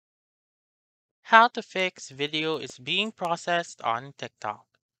How to fix video is being processed on TikTok.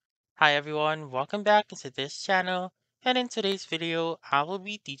 Hi everyone, welcome back to this channel, and in today's video I will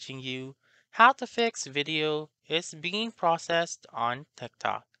be teaching you how to fix video is being processed on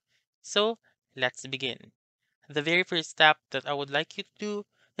TikTok. So let's begin. The very first step that I would like you to do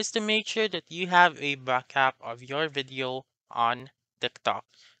is to make sure that you have a backup of your video on TikTok.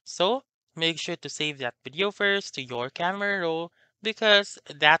 So make sure to save that video first to your camera roll because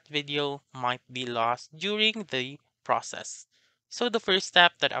that video might be lost during the process. So the first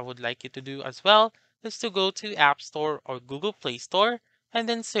step that I would like you to do as well is to go to App Store or Google Play Store and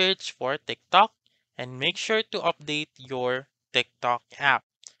then search for TikTok and make sure to update your TikTok app.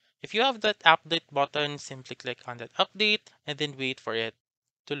 If you have that update button, simply click on that update and then wait for it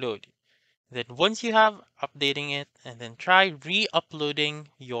to load. Then once you have updating it, and then try re-uploading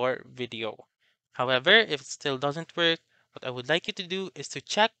your video. However, if it still doesn't work, what I would like you to do is to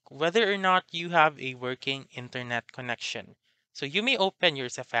check whether or not you have a working internet connection. So you may open your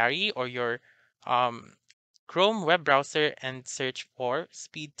Safari or your um, Chrome web browser and search for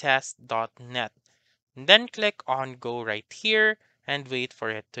speedtest.net. Then click on go right here and wait for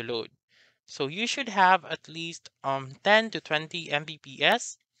it to load. So you should have at least 10 to 20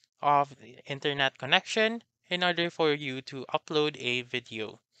 Mbps of the internet connection in order for you to upload a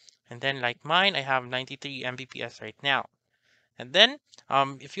video. And then like mine, I have 93 Mbps right now. And then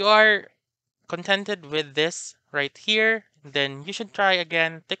if you are contented with this right here, then you should try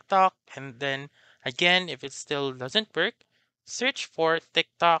again TikTok. And then again, if it still doesn't work, search for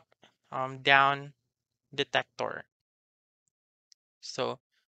TikTok down Detector. So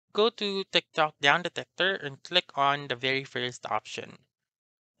go to TikTok down Detector and click on the very first option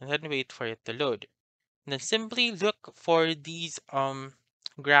and then wait for it to load. And then simply look for these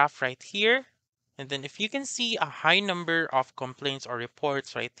graph right here. And then if you can see a high number of complaints or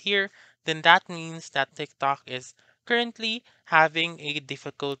reports right here, then that means that TikTok is currently having a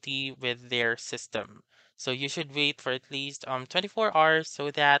difficulty with their system. So you should wait for at least 24 hours so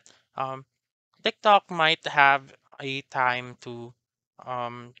that um, TikTok might have a time to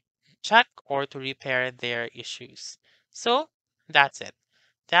um, check or to repair their issues. So that's it.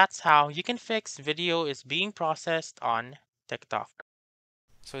 That's how you can fix video is being processed on TikTok.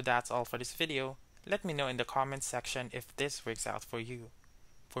 So that's all for this video. Let me know in the comments section if this works out for you.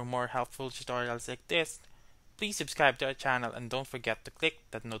 For more helpful tutorials like this, please subscribe to our channel and don't forget to click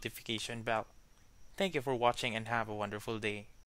that notification bell. Thank you for watching and have a wonderful day.